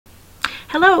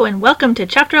Hello and welcome to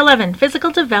Chapter 11,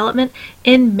 Physical Development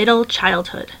in Middle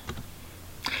Childhood.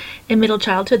 In middle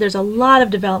childhood, there's a lot of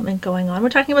development going on. We're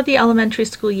talking about the elementary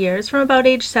school years from about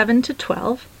age 7 to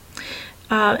 12.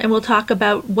 And we'll talk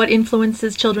about what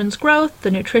influences children's growth,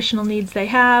 the nutritional needs they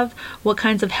have, what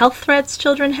kinds of health threats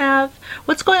children have,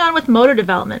 what's going on with motor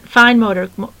development, fine motor,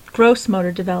 gross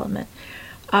motor development,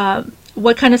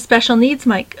 what kind of special needs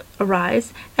might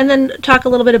arise, and then talk a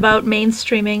little bit about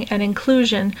mainstreaming and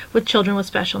inclusion with children with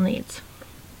special needs.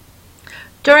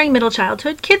 During middle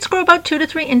childhood, kids grow about 2 to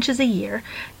 3 inches a year,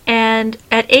 and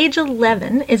at age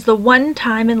 11 is the one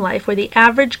time in life where the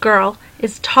average girl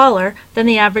is taller than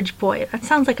the average boy. That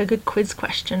sounds like a good quiz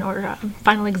question or a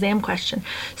final exam question.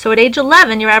 So at age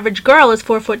 11, your average girl is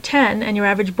 4'10", and your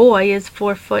average boy is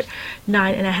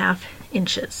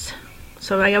 4'9.5".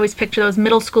 So I always picture those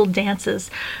middle school dances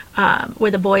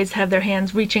where the boys have their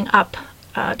hands reaching up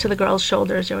to the girls'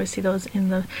 shoulders. You always see those in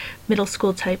the middle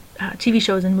school type TV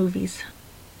shows and movies.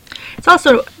 It's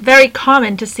also very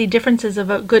common to see differences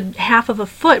of a good half of a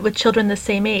foot with children the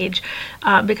same age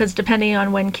because depending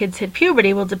on when kids hit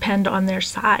puberty will depend on their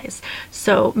size.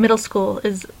 So middle school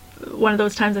is one of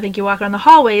those times I think you walk around the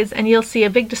hallways and you'll see a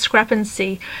big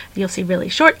discrepancy. You'll see really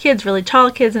short kids, really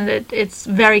tall kids, and it's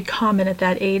very common at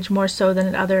that age, more so than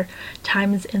at other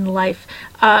times in life.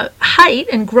 Height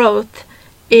and growth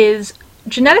is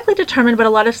genetically determined, but a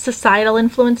lot of societal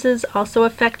influences also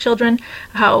affect children,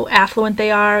 how affluent they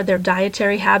are, their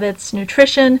dietary habits,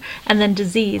 nutrition, and then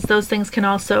disease. Those things can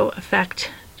also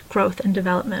affect growth and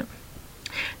development.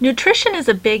 Nutrition is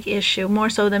a big issue, more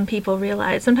so than people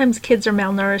realize. Sometimes kids are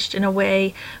malnourished in a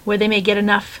way where they may get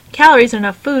enough calories and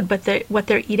enough food, but what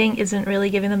they're eating isn't really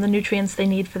giving them the nutrients they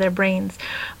need for their brains.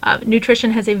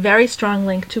 Nutrition has a very strong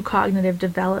link to cognitive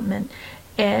development,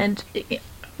 and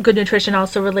good nutrition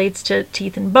also relates to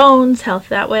teeth and bones, health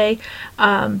that way.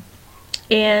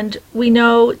 And we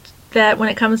know that when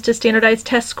it comes to standardized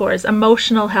test scores,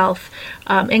 emotional health,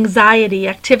 anxiety,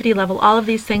 activity level, all of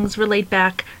these things relate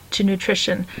back to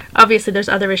nutrition. Obviously, there's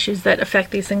other issues that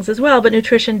affect these things as well, but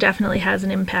nutrition definitely has an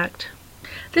impact.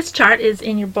 This chart is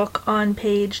in your book on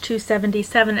page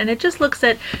 277, and it just looks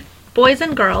at boys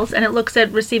and girls, and it looks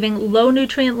at receiving low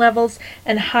nutrient levels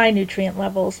and high nutrient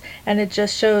levels, and it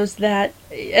just shows that,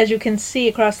 as you can see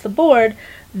across the board,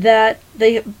 that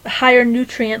the higher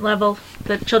nutrient level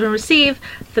that children receive,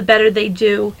 the better they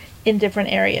do in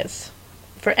different areas.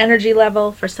 For energy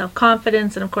level, for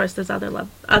self-confidence, and of course there's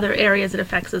other areas it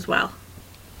affects as well.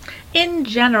 In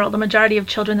general, the majority of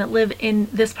children that live in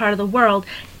this part of the world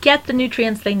get the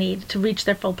nutrients they need to reach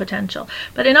their full potential.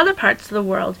 But in other parts of the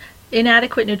world,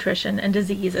 inadequate nutrition and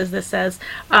disease, as this says,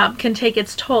 can take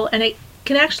its toll, and it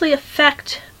can actually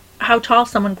affect how tall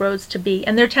someone grows to be.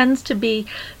 And there tends to be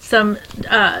some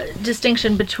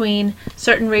distinction between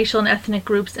certain racial and ethnic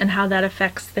groups and how that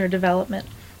affects their development.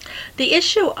 The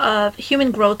issue of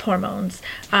human growth hormones,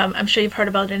 I'm sure you've heard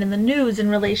about it in the news in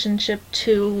relationship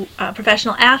to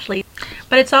professional athletes,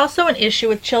 but it's also an issue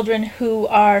with children who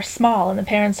are small and the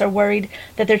parents are worried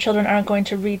that their children aren't going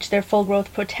to reach their full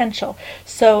growth potential.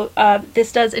 So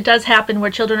it does happen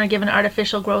where children are given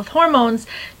artificial growth hormones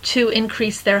to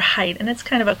increase their height, and it's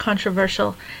kind of a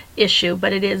controversial issue,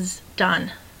 but it is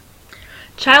done.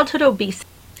 Childhood obesity.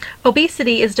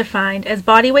 Obesity is defined as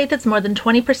body weight that's more than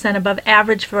 20% above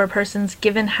average for a person's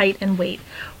given height and weight.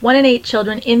 1 in 8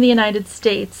 children in the United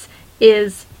States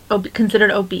is considered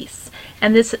obese,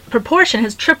 and this proportion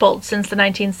has tripled since the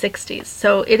 1960s.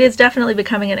 So it is definitely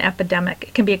becoming an epidemic.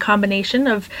 It can be a combination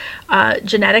of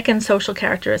genetic and social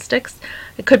characteristics.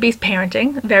 It could be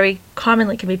parenting. Very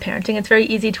commonly can be parenting. It's very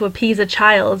easy to appease a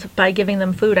child by giving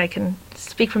them food. I can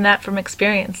speak from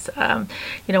experience.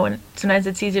 Sometimes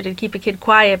it's easier to keep a kid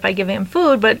quiet by giving him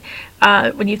food, but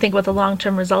when you think about the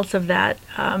long-term results of that,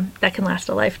 that can last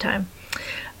a lifetime.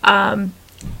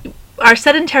 Our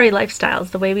sedentary lifestyles,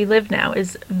 the way we live now,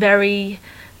 is very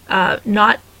we're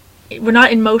not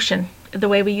in motion the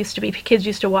way we used to be. Kids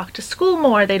used to walk to school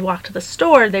more, they'd walk to the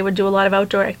store, they would do a lot of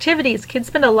outdoor activities. Kids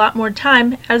spend a lot more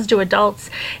time, as do adults,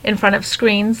 in front of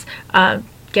screens,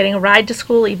 getting a ride to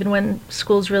school even when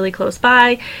school's really close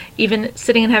by, even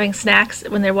sitting and having snacks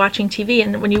when they're watching TV.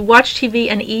 And when you watch TV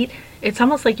and eat, it's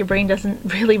almost like your brain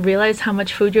doesn't really realize how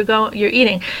much food you're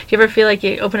eating. Do you ever feel like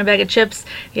you open a bag of chips,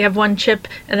 you have one chip,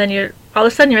 and then all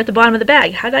of a sudden you're at the bottom of the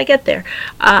bag? How did I get there?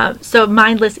 So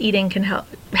mindless eating can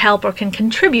help or can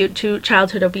contribute to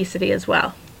childhood obesity as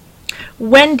well.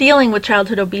 When dealing with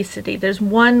childhood obesity, there's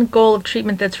one goal of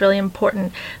treatment that's really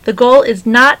important. The goal is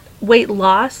not weight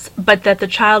loss, but that the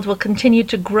child will continue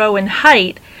to grow in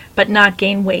height but not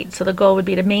gain weight. So the goal would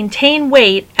be to maintain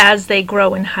weight as they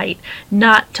grow in height,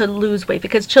 not to lose weight,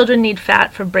 because children need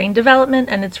fat for brain development,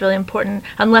 and it's really important.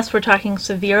 Unless we're talking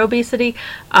severe obesity,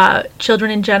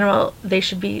 children in general, they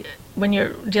should be, when you're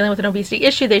dealing with an obesity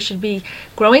issue, they should be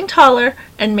growing taller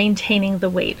and maintaining the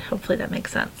weight. Hopefully that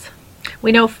makes sense.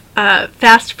 We know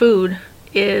fast food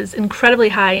is incredibly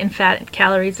high in fat and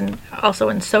calories and also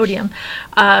in sodium.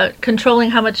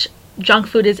 Controlling how much junk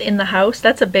food is in the house,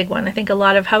 that's a big one. I think a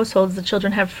lot of households, the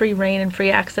children have free reign and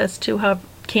free access to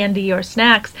candy or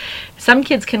snacks. Some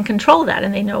kids can control that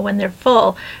and they know when they're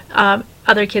full.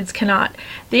 Other kids cannot.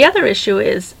 The other issue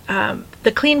is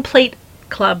the clean plate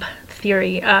club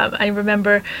theory. I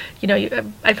remember,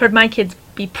 I've heard my kids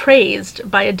be praised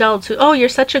by adults who, oh, you're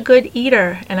such a good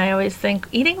eater. And I always think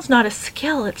eating's not a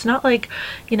skill. It's not like,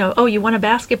 oh, you won a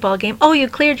basketball game. Oh, you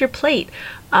cleared your plate.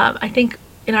 I think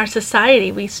in our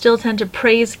society, we still tend to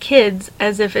praise kids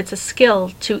as if it's a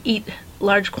skill to eat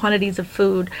large quantities of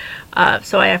food.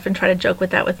 So I often try to joke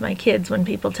with that with my kids when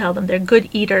people tell them they're good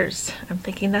eaters. I'm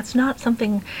thinking that's not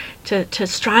something to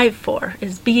strive for,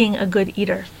 is being a good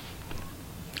eater.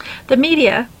 The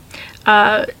media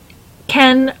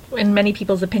can, in many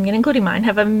people's opinion, including mine,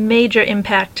 have a major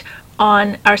impact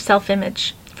on our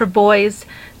self-image. For boys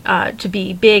to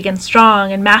be big and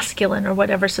strong and masculine, or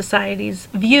whatever society's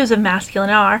views of masculine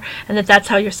are, and that's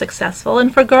how you're successful.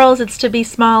 And for girls, it's to be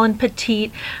small and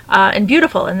petite and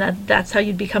beautiful, and that's how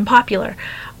you'd become popular.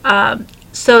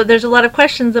 So there's a lot of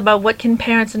questions about what can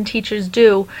parents and teachers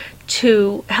do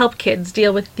to help kids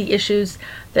deal with the issues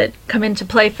that come into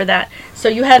play for that. So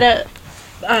you had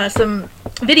some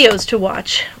videos to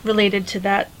watch related to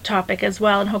that topic as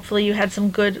well, and hopefully you had some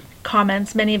good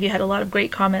comments. Many of you had a lot of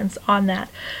great comments on that.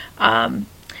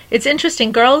 It's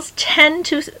interesting. Girls tend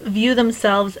to view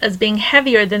themselves as being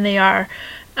heavier than they are,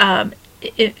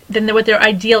 than what their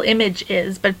ideal image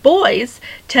is, but boys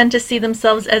tend to see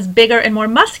themselves as bigger and more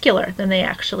muscular than they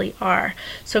actually are.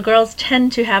 So girls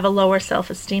tend to have a lower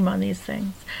self-esteem on these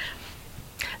things.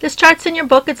 This chart's in your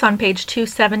book. It's on page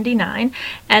 279,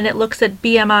 and it looks at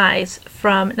BMIs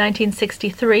from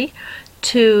 1963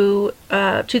 to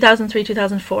 2003,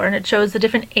 2004, and it shows the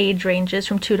different age ranges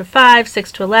from 2 to 5,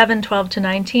 6 to 11, 12 to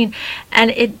 19,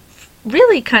 and it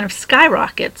really kind of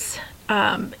skyrockets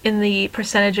in the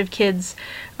percentage of kids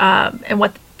and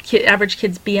what average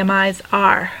kids' BMIs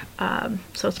are.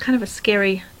 So it's kind of a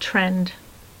scary trend.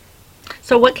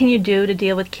 So what can you do to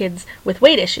deal with kids with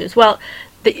weight issues? Well,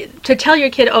 to tell your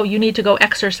kid, oh, you need to go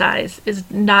exercise, is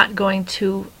not going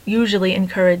to usually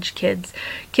encourage kids.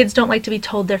 Kids don't like to be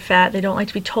told they're fat. They don't like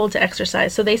to be told to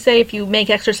exercise. So they say if you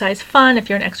make exercise fun, if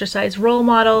you're an exercise role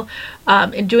model,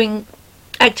 and doing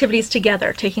activities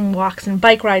together, taking walks and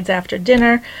bike rides after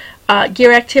dinner,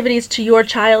 gear activities to your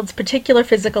child's particular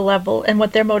physical level and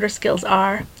what their motor skills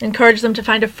are. Encourage them to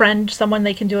find a friend, someone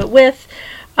they can do it with.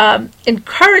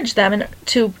 Encourage them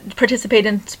to participate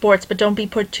in sports, but don't be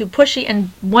too pushy. And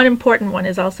one important one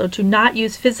is also to not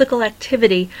use physical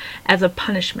activity as a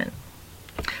punishment.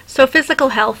 So physical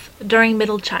health during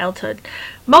middle childhood.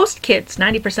 Most kids,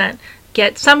 90%,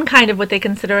 get some kind of what they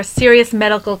consider a serious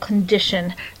medical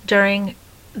condition during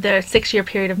their 6-year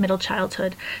period of middle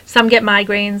childhood. Some get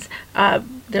migraines.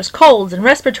 There's colds and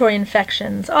respiratory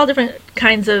infections, all different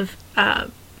kinds of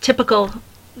typical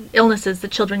illnesses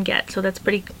that children get. So that's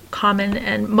pretty common,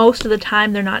 and most of the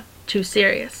time they're not too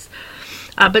serious.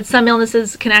 But some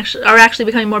illnesses are actually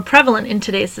becoming more prevalent in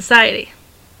today's society.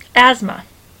 Asthma.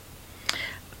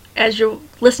 As you're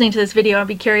listening to this video, I'd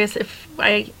be curious if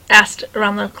I asked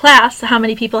around the class how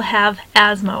many people have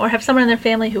asthma or have someone in their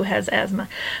family who has asthma.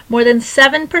 More than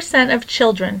 7% of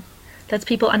children, that's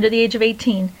people under the age of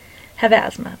 18, have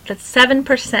asthma. That's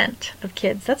 7% of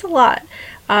kids. That's a lot.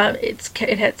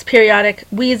 It has periodic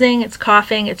wheezing, it's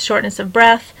coughing, it's shortness of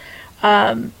breath,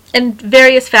 and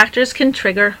various factors can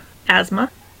trigger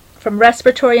asthma, from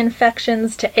respiratory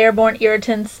infections to airborne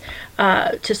irritants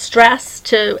to stress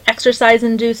to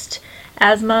exercise-induced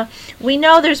asthma. We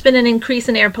know there's been an increase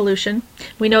in air pollution.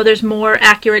 We know there's more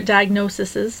accurate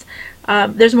diagnoses.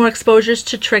 There's more exposures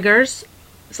to triggers,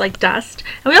 it's like dust.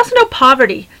 And we also know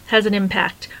poverty has an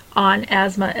impact on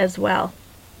asthma as well.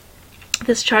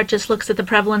 This chart just looks at the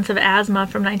prevalence of asthma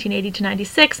from 1980 to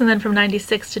 96 and then from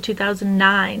 96 to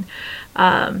 2009.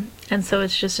 And so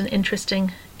it's just an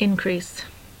interesting increase.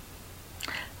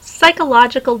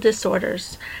 Psychological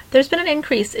disorders. There's been an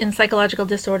increase in psychological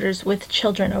disorders with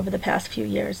children over the past few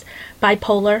years.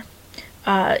 Bipolar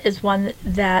is one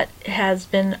that has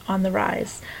been on the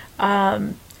rise.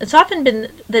 It's often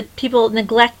been that people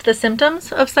neglect the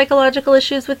symptoms of psychological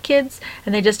issues with kids,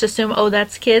 and they just assume, oh,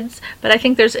 that's kids. But I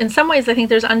think in some ways, I think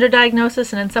there's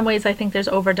underdiagnosis, and in some ways, I think there's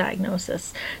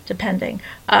overdiagnosis, depending.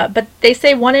 But they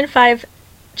say 1 in 5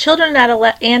 children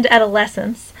and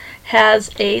adolescents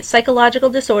has a psychological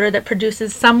disorder that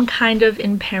produces some kind of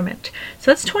impairment.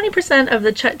 So that's 20% of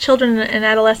the children and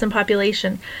adolescent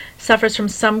population suffers from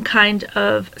some kind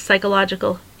of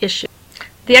psychological issue.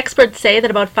 The experts say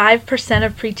that about 5%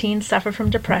 of preteens suffer from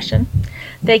depression.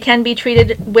 They can be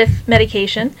treated with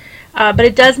medication, but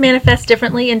it does manifest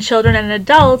differently in children and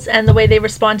adults, and the way they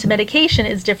respond to medication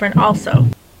is different also.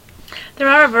 There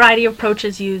are a variety of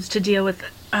approaches used to deal with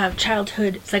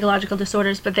childhood psychological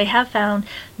disorders, but they have found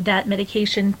that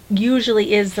medication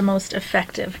usually is the most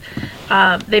effective.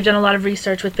 They've done a lot of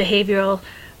research with behavioral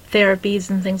therapies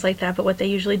and things like that, but what they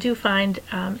usually do find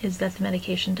is that the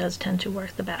medication does tend to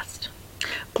work the best.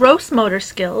 Gross motor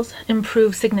skills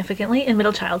improve significantly in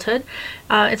middle childhood.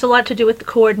 It's a lot to do with the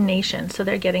coordination. So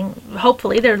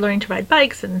hopefully they're learning to ride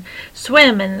bikes and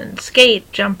swim and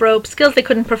skate, jump rope, skills they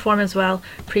couldn't perform as well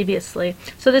previously.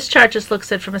 So this chart just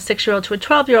looks at from a 6-year-old to a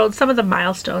 12-year-old some of the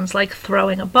milestones like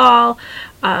throwing a ball,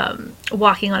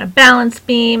 walking on a balance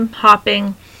beam,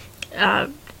 hopping,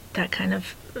 that kind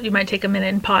of, you might take a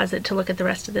minute and pause it to look at the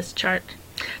rest of this chart.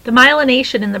 The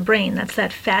myelination in the brain, that's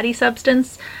that fatty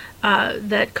substance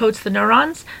that coats the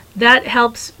neurons, that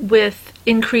helps with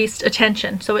increased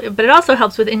attention. But it also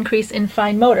helps with increase in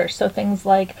fine motor. So things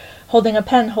like holding a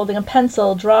pen, holding a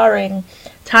pencil, drawing,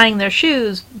 tying their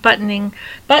shoes, buttoning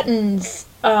buttons,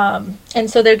 and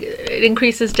so it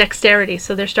increases dexterity.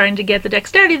 So they're starting to get the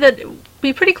dexterity that would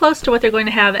be pretty close to what they're going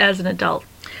to have as an adult.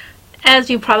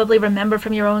 As you probably remember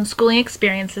from your own schooling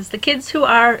experiences, the kids who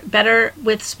are better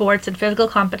with sports and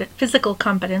physical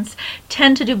competence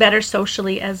tend to do better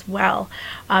socially as well.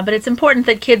 But it's important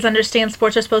that kids understand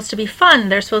sports are supposed to be fun.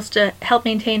 They're supposed to help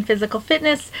maintain physical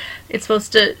fitness.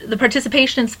 The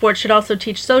participation in sports should also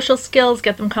teach social skills,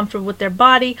 get them comfortable with their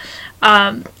body.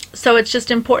 So it's just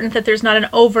important that there's not an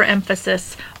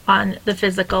overemphasis on the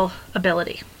physical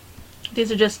ability.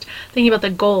 These are just thinking about the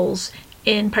goals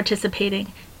in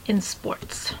participating in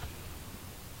sports.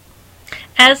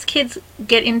 As kids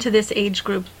get into this age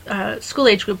group, school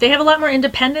age group, they have a lot more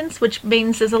independence, which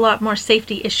means there's a lot more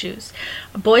safety issues.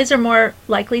 Boys are more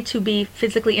likely to be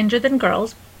physically injured than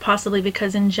girls, possibly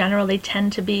because in general they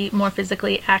tend to be more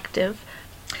physically active.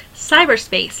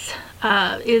 Cyberspace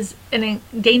is a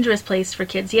dangerous place for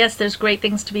kids. Yes, there's great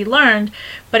things to be learned,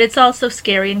 but it's also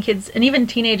scary, and kids, and even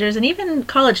teenagers, and even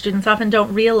college students often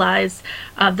don't realize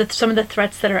some of the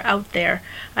threats that are out there.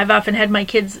 I've often had my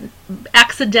kids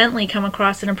accidentally come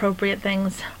across inappropriate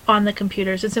things on the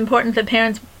computers. It's important that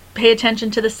parents pay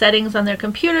attention to the settings on their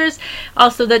computers,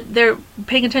 also that they're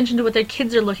paying attention to what their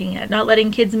kids are looking at, not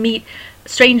letting kids meet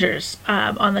strangers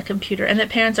on the computer, and that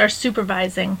parents are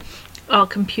supervising all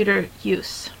computer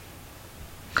use.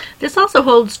 This also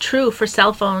holds true for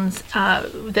cell phones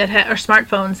or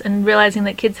smartphones, and realizing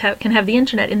that kids can have the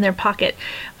internet in their pocket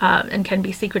and can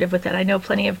be secretive with it. I know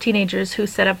plenty of teenagers who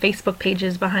set up Facebook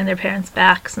pages behind their parents'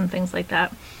 backs and things like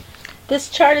that. This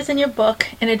chart is in your book,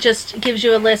 and it just gives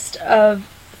you a list of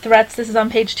threats. This is on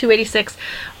page 286,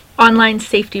 online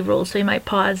safety rules, so you might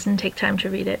pause and take time to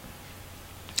read it.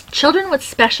 Children with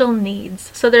special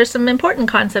needs. So there's some important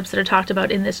concepts that are talked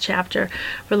about in this chapter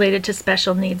related to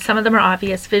special needs. Some of them are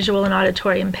obvious: visual and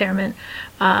auditory impairment,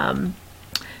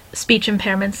 speech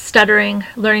impairments, stuttering,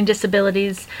 learning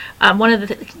disabilities. One of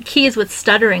the keys with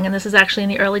stuttering, and this is actually in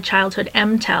the early childhood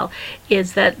MTEL,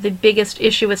 is that the biggest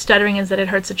issue with stuttering is that it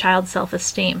hurts a child's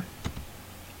self-esteem.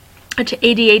 To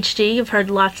ADHD, you've heard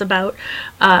lots about,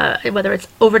 whether it's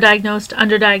overdiagnosed,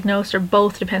 underdiagnosed, or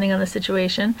both, depending on the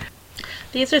situation.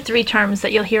 These are 3 terms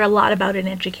that you'll hear a lot about in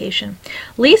education.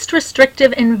 Least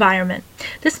restrictive environment.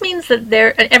 This means that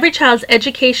every child's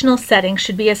educational setting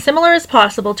should be as similar as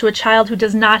possible to a child who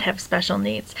does not have special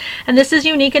needs. And this is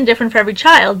unique and different for every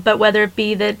child, but whether it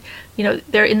be that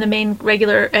they're in the main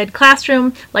regular ed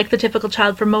classroom, like the typical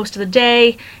child for most of the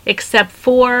day, except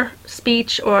for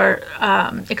speech, or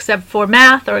except for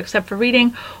math, or except for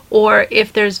reading, or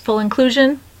if there's full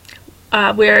inclusion,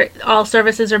 where all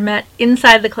services are met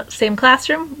inside the same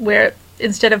classroom, where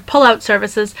instead of pull-out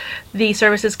services, the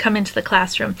services come into the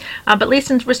classroom. But least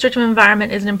restrictive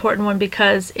environment is an important one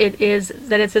because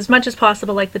it's as much as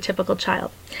possible like the typical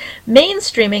child.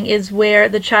 Mainstreaming is where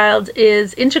the child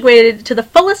is integrated to the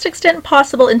fullest extent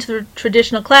possible into the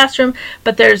traditional classroom,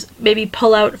 but there's maybe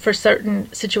pull-out for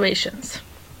certain situations.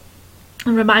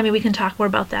 And remind me, we can talk more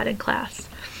about that in class.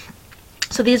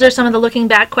 So these are some of the looking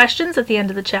back questions at the end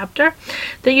of the chapter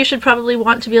that you should probably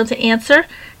want to be able to answer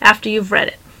after you've read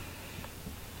it.